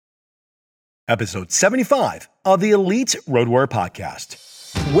episode 75 of the Elite Road Warrior Podcast.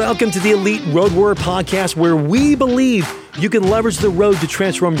 Welcome to the Elite Road Warrior Podcast, where we believe you can leverage the road to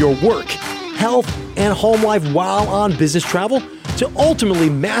transform your work, health, and home life while on business travel to ultimately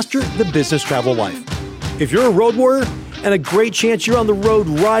master the business travel life. If you're a road warrior and a great chance you're on the road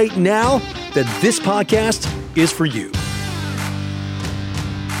right now, then this podcast is for you.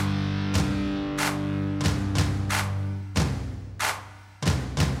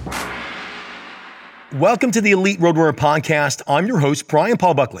 Welcome to the Elite Road Warrior Podcast. I'm your host, Brian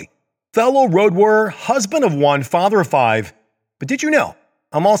Paul Buckley, fellow road warrior, husband of one, father of five. But did you know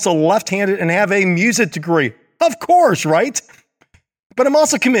I'm also left-handed and have a music degree? Of course, right? But I'm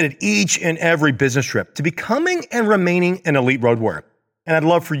also committed each and every business trip to becoming and remaining an elite road warrior. And I'd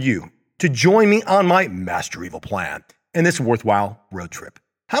love for you to join me on my Master Evil plan in this worthwhile road trip.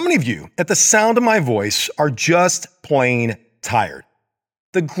 How many of you, at the sound of my voice, are just plain tired?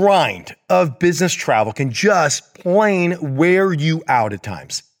 The grind of business travel can just plain wear you out at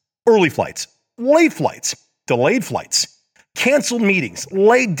times. Early flights, late flights, delayed flights, canceled meetings,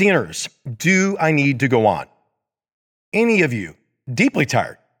 late dinners. Do I need to go on? Any of you deeply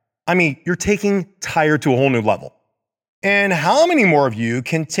tired? I mean, you're taking tired to a whole new level. And how many more of you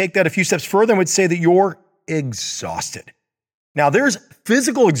can take that a few steps further and would say that you're exhausted? Now, there's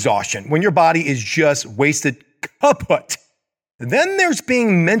physical exhaustion when your body is just wasted kaput. Then there's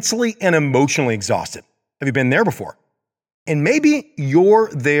being mentally and emotionally exhausted. Have you been there before? And maybe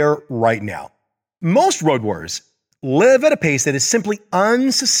you're there right now. Most road warriors live at a pace that is simply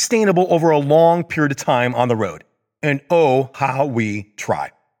unsustainable over a long period of time on the road. And oh, how we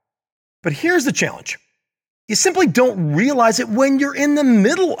try. But here's the challenge. You simply don't realize it when you're in the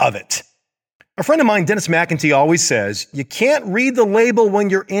middle of it. A friend of mine, Dennis McEntee, always says, you can't read the label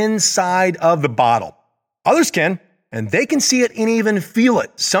when you're inside of the bottle. Others can. And they can see it and even feel it.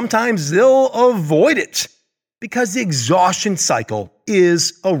 Sometimes they'll avoid it because the exhaustion cycle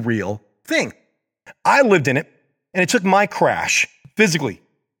is a real thing. I lived in it, and it took my crash physically,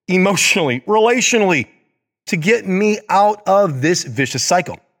 emotionally, relationally to get me out of this vicious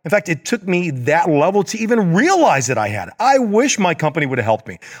cycle. In fact, it took me that level to even realize that I had it. I wish my company would have helped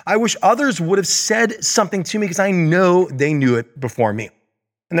me. I wish others would have said something to me because I know they knew it before me.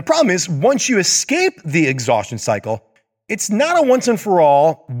 And the problem is, once you escape the exhaustion cycle, it's not a once and for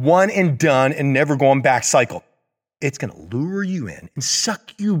all, one and done and never going back cycle. It's going to lure you in and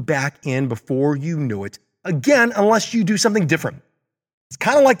suck you back in before you know it, again, unless you do something different. It's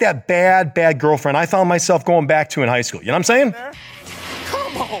kind of like that bad girlfriend I found myself going back to in high school. You know what I'm saying?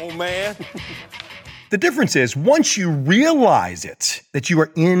 Come on, man. The difference is, once you realize it, that you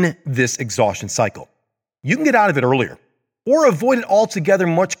are in this exhaustion cycle, you can get out of it earlier or avoid it altogether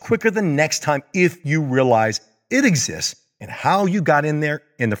much quicker the next time if you realize it exists and how you got in there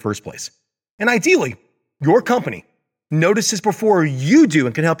in the first place. And ideally, your company notices before you do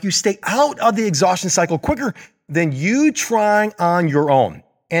and can help you stay out of the exhaustion cycle quicker than you trying on your own.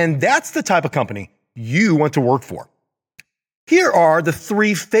 And that's the type of company you want to work for. Here are the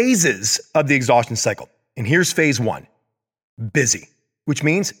 3 phases of the exhaustion cycle. And here's phase 1, busy, which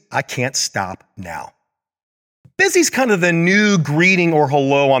means I can't stop now. Busy's kind of the new greeting or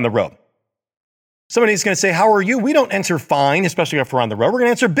hello on the road. Somebody's going to say, how are you? We don't answer fine, especially if we're on the road. We're going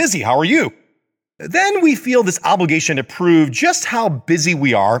to answer busy. How are you? Then we feel this obligation to prove just how busy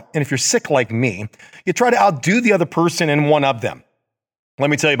we are. And if you're sick like me, you try to outdo the other person and one of them.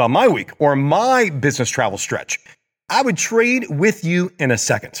 Let me tell you about my week or my business travel stretch. I would trade with you in a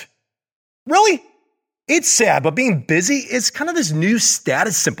second. Really? It's sad, but being busy is kind of this new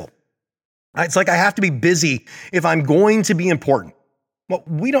status symbol. It's like I have to be busy if I'm going to be important. Well,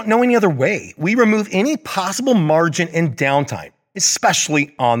 we don't know any other way. We remove any possible margin and downtime,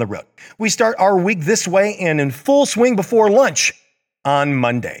 especially on the road. We start our week this way and in full swing before lunch on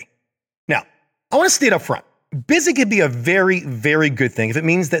Monday. Now, I want to state up front, busy can be a very, very good thing if it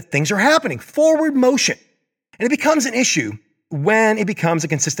means that things are happening, forward motion. And it becomes an issue when it becomes a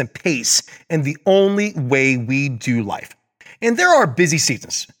consistent pace and the only way we do life. And there are busy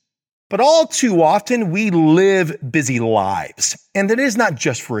seasons. But all too often, we live busy lives. And that is not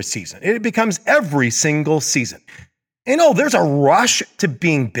just for a season. It becomes every single season. And there's a rush to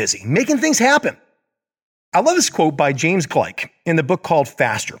being busy, making things happen. I love this quote by James Gleick in the book called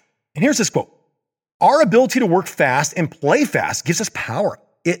Faster. And here's this quote. Our ability to work fast and play fast gives us power.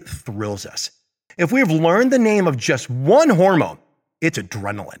 It thrills us. If we have learned the name of just one hormone, it's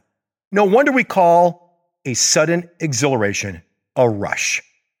adrenaline. No wonder we call a sudden exhilaration a rush.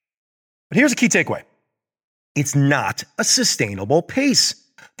 But here's a key takeaway. It's not a sustainable pace.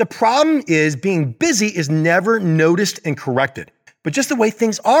 The problem is being busy is never noticed and corrected. but just the way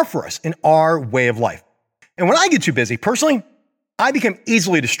things are for us in our way of life. And when I get too busy, personally, I become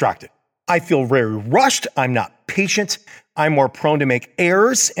easily distracted. I feel very rushed. I'm not patient. I'm more prone to make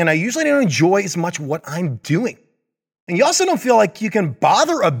errors, and I usually don't enjoy as much what I'm doing. And you also don't feel like you can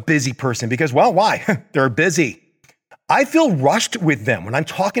bother a busy person because, well, why? They're busy. I feel rushed with them when I'm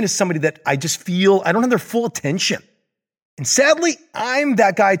talking to somebody that I just feel I don't have their full attention. And sadly, I'm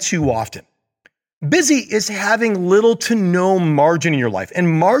that guy too often. Busy is having little to no margin in your life,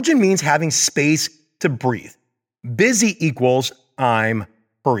 and margin means having space to breathe. Busy equals I'm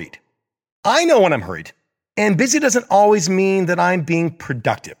hurried. I know when I'm hurried, and busy doesn't always mean that I'm being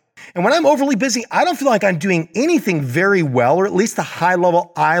productive. And when I'm overly busy, I don't feel like I'm doing anything very well, or at least the high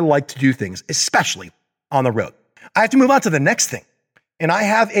level I like to do things, especially on the road. I have to move on to the next thing. And I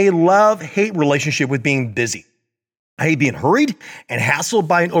have a love-hate relationship with being busy. I hate being hurried and hassled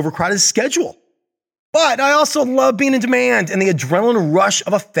by an overcrowded schedule. But I also love being in demand and the adrenaline rush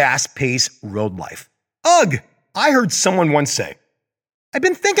of a fast-paced road life. Ugh! I heard someone once say, I've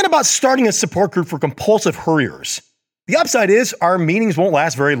been thinking about starting a support group for compulsive hurriers. The upside is our meetings won't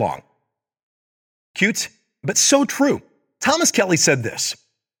last very long. Cute, but so true. Thomas Kelly said this,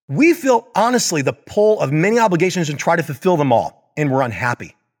 we feel honestly the pull of many obligations and try to fulfill them all, and we're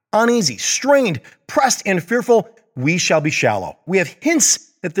unhappy, uneasy, strained, pressed, and fearful. We shall be shallow. We have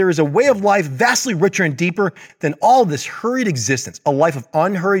hints that there is a way of life vastly richer and deeper than all this hurried existence, a life of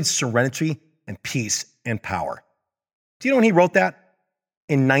unhurried serenity and peace and power. Do you know when he wrote that?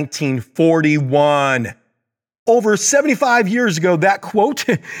 In 1941. Over 75 years ago, that quote.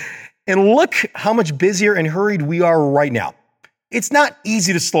 And look how much busier and hurried we are right now. It's not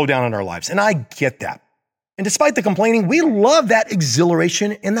easy to slow down in our lives, and I get that. And despite the complaining, we love that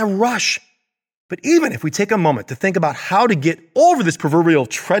exhilaration and that rush. But even if we take a moment to think about how to get over this proverbial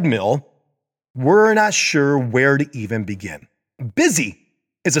treadmill, we're not sure where to even begin. Busy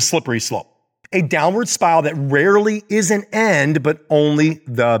is a slippery slope, a downward spiral that rarely is an end, but only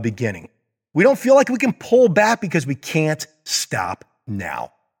the beginning. We don't feel like we can pull back because we can't stop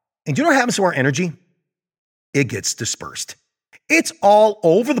now. And you know what happens to our energy? It gets dispersed. It's all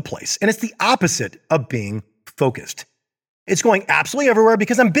over the place, and it's the opposite of being focused. It's going absolutely everywhere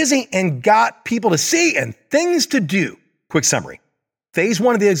because I'm busy and got people to see and things to do. Quick summary. Phase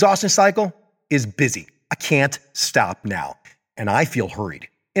 1 of the exhaustion cycle is busy. I can't stop now, and I feel hurried.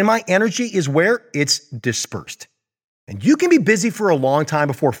 And my energy is where it's dispersed. And you can be busy for a long time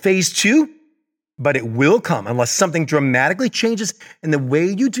before phase 2, but it will come unless something dramatically changes in the way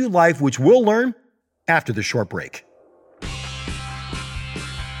you do life, which we'll learn after the short break.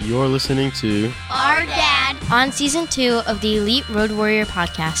 You're listening to Our Dad on Season 2 of the Elite Road Warrior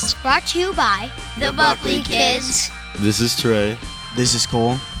podcast. brought to you by the Buckley Kids. This is Trey. This is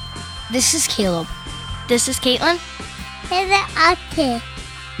Cole. This is Caleb. This is Caitlin. This is Ate.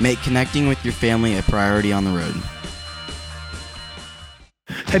 Make connecting with your family a priority on the road.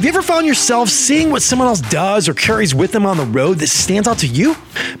 Have you ever found yourself seeing what someone else does or carries with them on the road that stands out to you?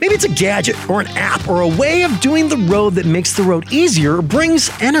 Maybe it's a gadget or an app or a way of doing the road that makes the road easier or brings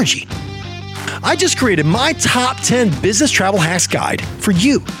energy. I just created my top 10 business travel hacks guide for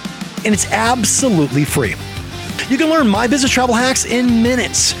you, and it's absolutely free. You can learn my business travel hacks in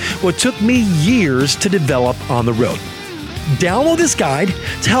minutes, what took me years to develop on the road. Download this guide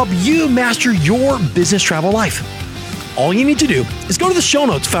to help you master your business travel life. All you need to do is go to the show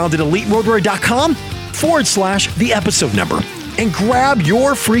notes found at eliteroadwarrior.com/the episode number and grab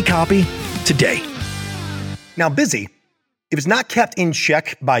your free copy today. Now, busy, if it's not kept in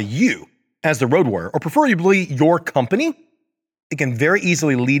check by you as the road warrior, or preferably your company, it can very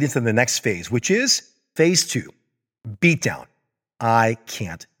easily lead into the next phase, which is phase 2, beatdown. I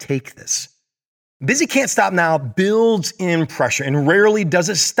can't take this. Busy can't stop now builds in pressure, and rarely does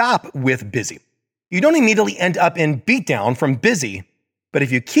it stop with busy. You don't immediately end up in beatdown from busy, but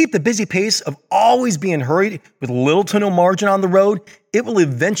if you keep the busy pace of always being hurried with little to no margin on the road, it will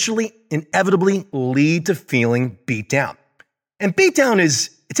eventually, inevitably lead to feeling beat down. And beatdown it's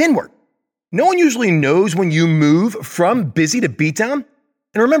inward. No one usually knows when you move from busy to beatdown.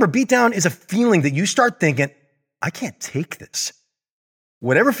 And remember, beatdown is a feeling that you start thinking, I can't take this.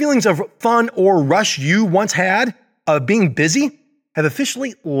 Whatever feelings of fun or rush you once had of being busy have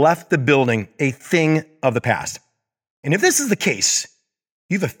officially left the building, a thing of the past. And if this is the case,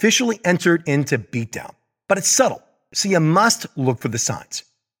 you've officially entered into beatdown. But it's subtle, so you must look for the signs.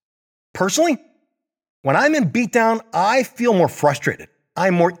 Personally, when I'm in beatdown, I feel more frustrated.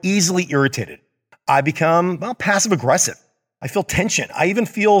 I'm more easily irritated. I become, passive aggressive. I feel tension. I even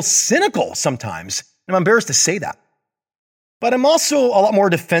feel cynical sometimes, and I'm embarrassed to say that. But I'm also a lot more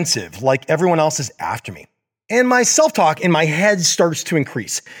defensive, like everyone else is after me. And my self-talk in my head starts to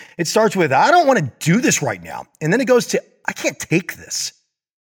increase. It starts with, I don't want to do this right now. And then it goes to, I can't take this.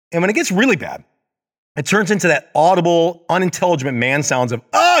 And when it gets really bad, it turns into that audible, unintelligible man sounds of,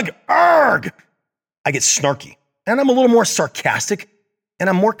 ugh, arg. I get snarky, and I'm a little more sarcastic, and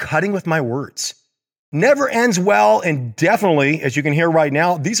I'm more cutting with my words. Never ends well, and definitely, as you can hear right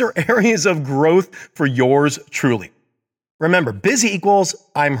now, these are areas of growth for yours truly. Remember, busy equals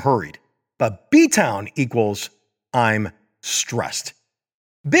I'm hurried. But B-Town equals I'm stressed.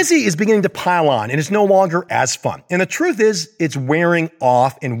 Busy is beginning to pile on and it's no longer as fun. And the truth is, it's wearing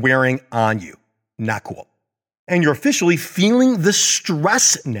off and wearing on you. Not cool. And you're officially feeling the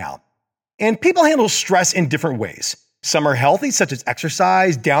stress now. And people handle stress in different ways. Some are healthy, such as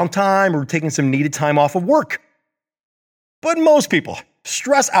exercise, downtime, or taking some needed time off of work. But most people,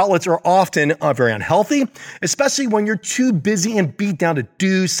 stress outlets are often very unhealthy, especially when you're too busy and beat down to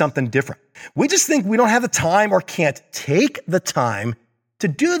do something different. We just think we don't have the time or can't take the time to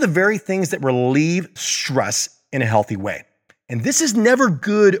do the very things that relieve stress in a healthy way. And this is never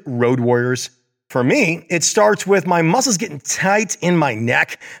good, road warriors. For me, it starts with my muscles getting tight in my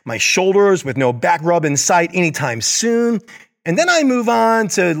neck, my shoulders with no back rub in sight anytime soon. And then I move on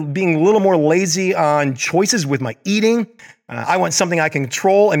to being a little more lazy on choices with my eating. I want something I can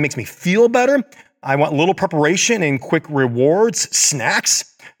control and makes me feel better. I want little preparation and quick rewards, snacks.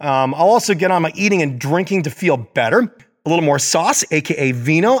 I'll also get on my eating and drinking to feel better. A little more sauce, aka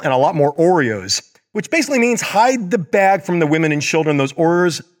vino, and a lot more Oreos, which basically means hide the bag from the women and children. Those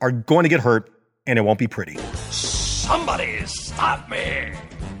Oreos are going to get hurt, and it won't be pretty. Somebody stop me!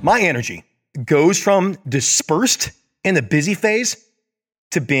 My energy goes from dispersed in the busy phase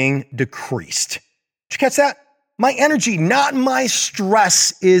to being decreased. Did you catch that? My energy, not my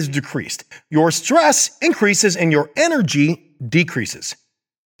stress, is decreased. Your stress increases and your energy decreases.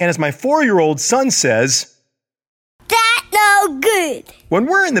 And as my 4-year-old son says, That no good. when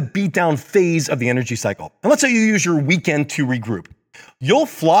we're in the beatdown phase of the energy cycle, and let's say you use your weekend to regroup, you'll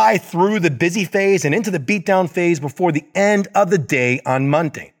fly through the busy phase and into the beatdown phase before the end of the day on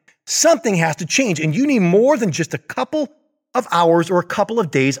Monday. Something has to change, and you need more than just a couple of hours or a couple of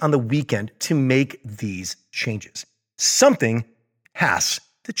days on the weekend to make these changes. Something has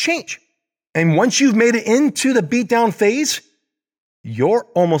to change. And once you've made it into the beatdown phase, you're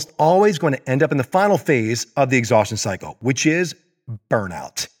almost always going to end up in the final phase of the exhaustion cycle, which is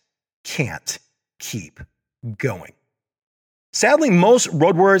burnout. Can't keep going. Sadly, most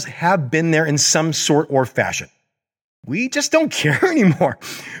road warriors have been there in some sort or fashion. We just don't care anymore.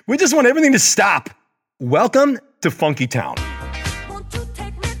 We just want everything to stop. Welcome to Funky Town. Won't you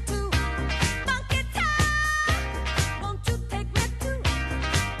take me to Funky Town? Won't you take me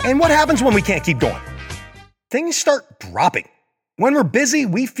to And what happens when we can't keep going? Things start dropping. When we're busy,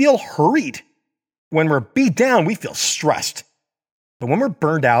 we feel hurried. When we're beat down, we feel stressed. But when we're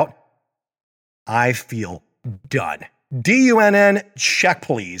burned out, I feel done. DUNN, check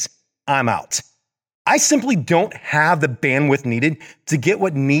please. I'm out. I simply don't have the bandwidth needed to get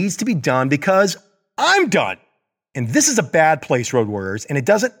what needs to be done because I'm done. And this is a bad place, road warriors, and it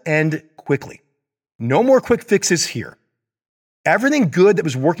doesn't end quickly. No more quick fixes here. Everything good that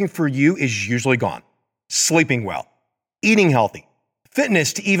was working for you is usually gone. Sleeping well, eating healthy,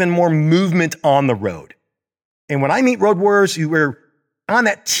 fitness to even more movement on the road. And when I meet road warriors who are on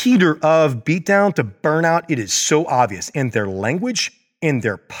that teeter of beatdown to burnout, it is so obvious in their language, in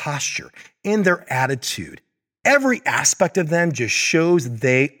their posture, in their attitude. Every aspect of them just shows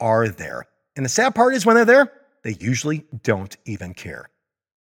they are there. And the sad part is when they're there, they usually don't even care.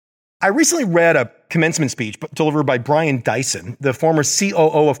 I recently read a commencement speech delivered by Brian Dyson, the former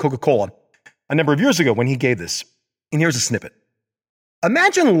COO of Coca-Cola, a number of years ago when he gave this. And here's a snippet.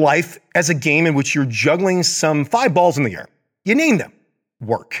 Imagine life as a game in which you're juggling some 5 balls in the air. You name them.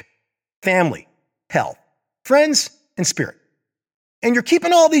 Work, family, health, friends, and spirit. And you're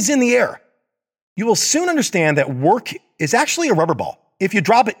keeping all these in the air. You will soon understand that work is actually a rubber ball. If you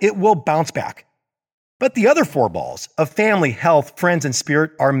drop it, it will bounce back. But the other 4 balls of family, health, friends, and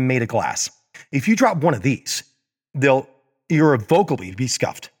spirit are made of glass. If you drop one of these, they'll irrevocably be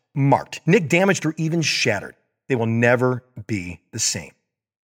scuffed, marked, nicked, damaged, or even shattered. They will never be the same.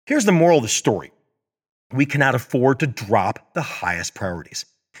 Here's the moral of the story. We cannot afford to drop the highest priorities.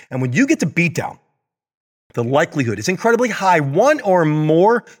 And when you get to beat down, the likelihood is incredibly high. 1 or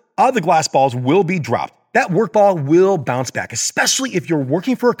more of the glass balls will be dropped. That work ball will bounce back, especially if you're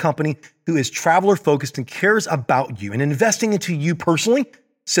working for a company who is traveler focused and cares about you and investing into you personally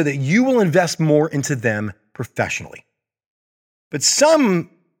so that you will invest more into them professionally. But some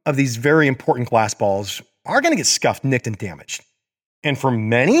of these very important glass balls are going to get scuffed, nicked, and damaged. And for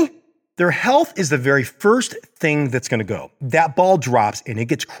many, Their health is the very first thing that's going to go. That ball drops and it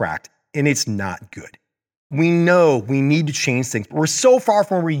gets cracked, and it's not good. We know we need to change things, but we're so far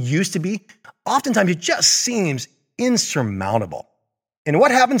from where we used to be, oftentimes it just seems insurmountable. And what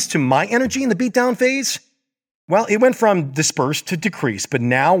happens to my energy in the beatdown phase? Well, it went from dispersed to decrease, but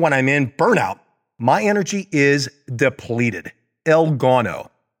now when I'm in burnout, my energy is depleted. El gono.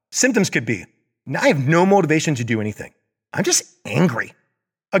 Symptoms could be, now I have no motivation to do anything. I'm just angry.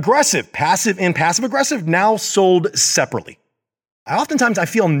 Aggressive, passive, and passive-aggressive now sold separately. Oftentimes I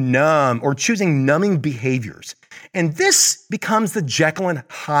feel numb or choosing numbing behaviors. And this becomes the Jekyll and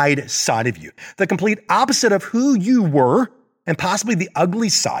Hyde side of you, the complete opposite of who you were and possibly the ugly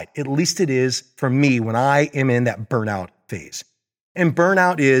side. At least it is for me when I am in that burnout phase. And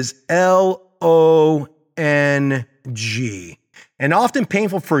burnout is LONG, and often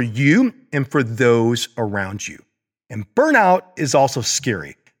painful for you and for those around you. And burnout is also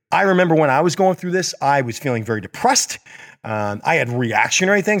scary. I remember when I was going through this, I was feeling very depressed. I had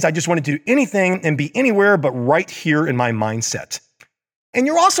reactionary things. I just wanted to do anything and be anywhere but right here in my mindset. And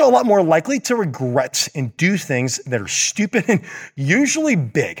you're also a lot more likely to regret and do things that are stupid and usually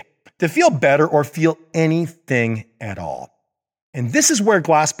big to feel better or feel anything at all. And this is where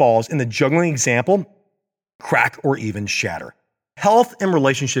glass balls in the juggling example crack or even shatter. Health and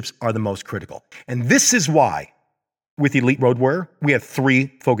relationships are the most critical. And this is why with Elite Roadwear, we have 3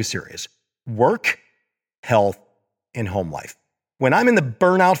 focus areas: work, health, and home life. When I'm in the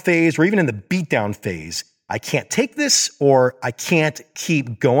burnout phase or even in the beatdown phase, I can't take this or I can't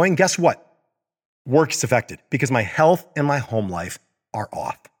keep going. Guess what? Work is affected because my health and my home life are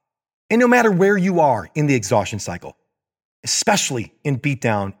off. And no matter where you are in the exhaustion cycle, especially in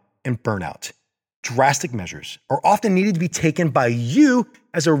beatdown and burnout, drastic measures are often needed to be taken by you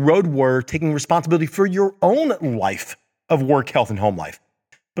as a road warrior, taking responsibility for your own life of work, health, and home life,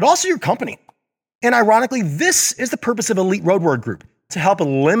 but also your company. And ironically, this is the purpose of Elite Road Warrior Group, to help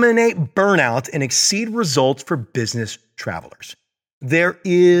eliminate burnout and exceed results for business travelers. There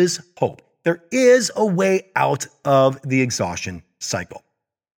is hope. There is a way out of the exhaustion cycle.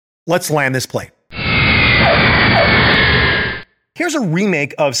 Let's land this plane. Here's a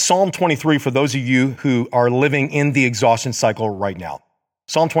remake of Psalm 23 for those of you who are living in the exhaustion cycle right now.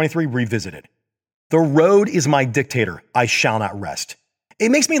 Psalm 23 revisited. The road is my dictator, I shall not rest. It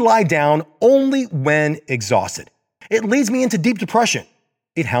makes me lie down only when exhausted. It leads me into deep depression.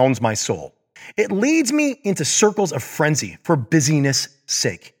 It hounds my soul. It leads me into circles of frenzy for busyness'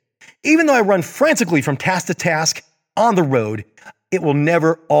 sake. Even though I run frantically from task to task on the road, it will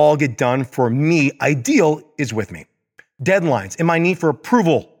never all get done for me. Ideal is with me. Deadlines and my need for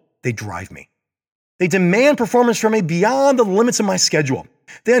approval, they drive me. They demand performance from me beyond the limits of my schedule.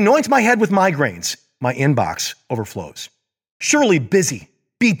 They anoint my head with migraines. My inbox overflows. Surely busy,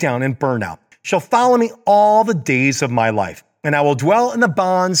 beatdown, and burnout shall follow me all the days of my life, and I will dwell in the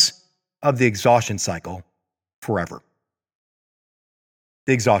bonds of the exhaustion cycle forever.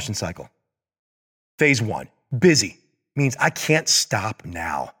 The exhaustion cycle. Phase 1, busy, means I can't stop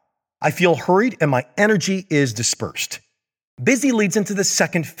now. I feel hurried and my energy is dispersed. Busy leads into the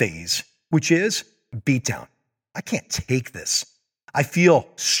second phase, which is beatdown. I can't take this. I feel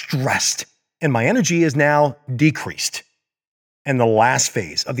stressed and my energy is now decreased. And the last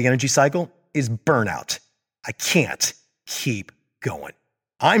phase of the energy cycle is burnout. I can't keep going.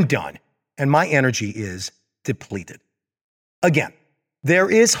 I'm done and my energy is depleted. Again,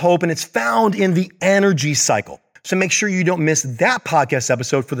 there is hope and it's found in the energy cycle. So make sure you don't miss that podcast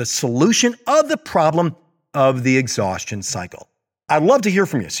episode for the solution of the problem of the exhaustion cycle. I'd love to hear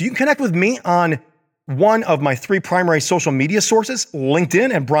from you. So you can connect with me on one of my 3 primary social media sources,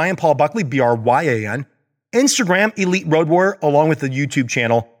 LinkedIn at Brian Paul Buckley, Bryan, Instagram, Elite Road Warrior, along with the YouTube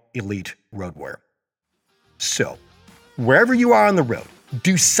channel, Elite Road Warrior. So wherever you are on the road,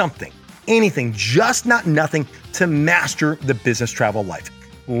 do something, anything, just not nothing, to master the business travel life.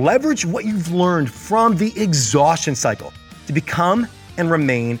 Leverage what you've learned from the exhaustion cycle to become and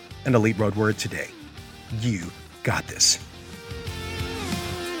remain an elite road warrior today. You got this.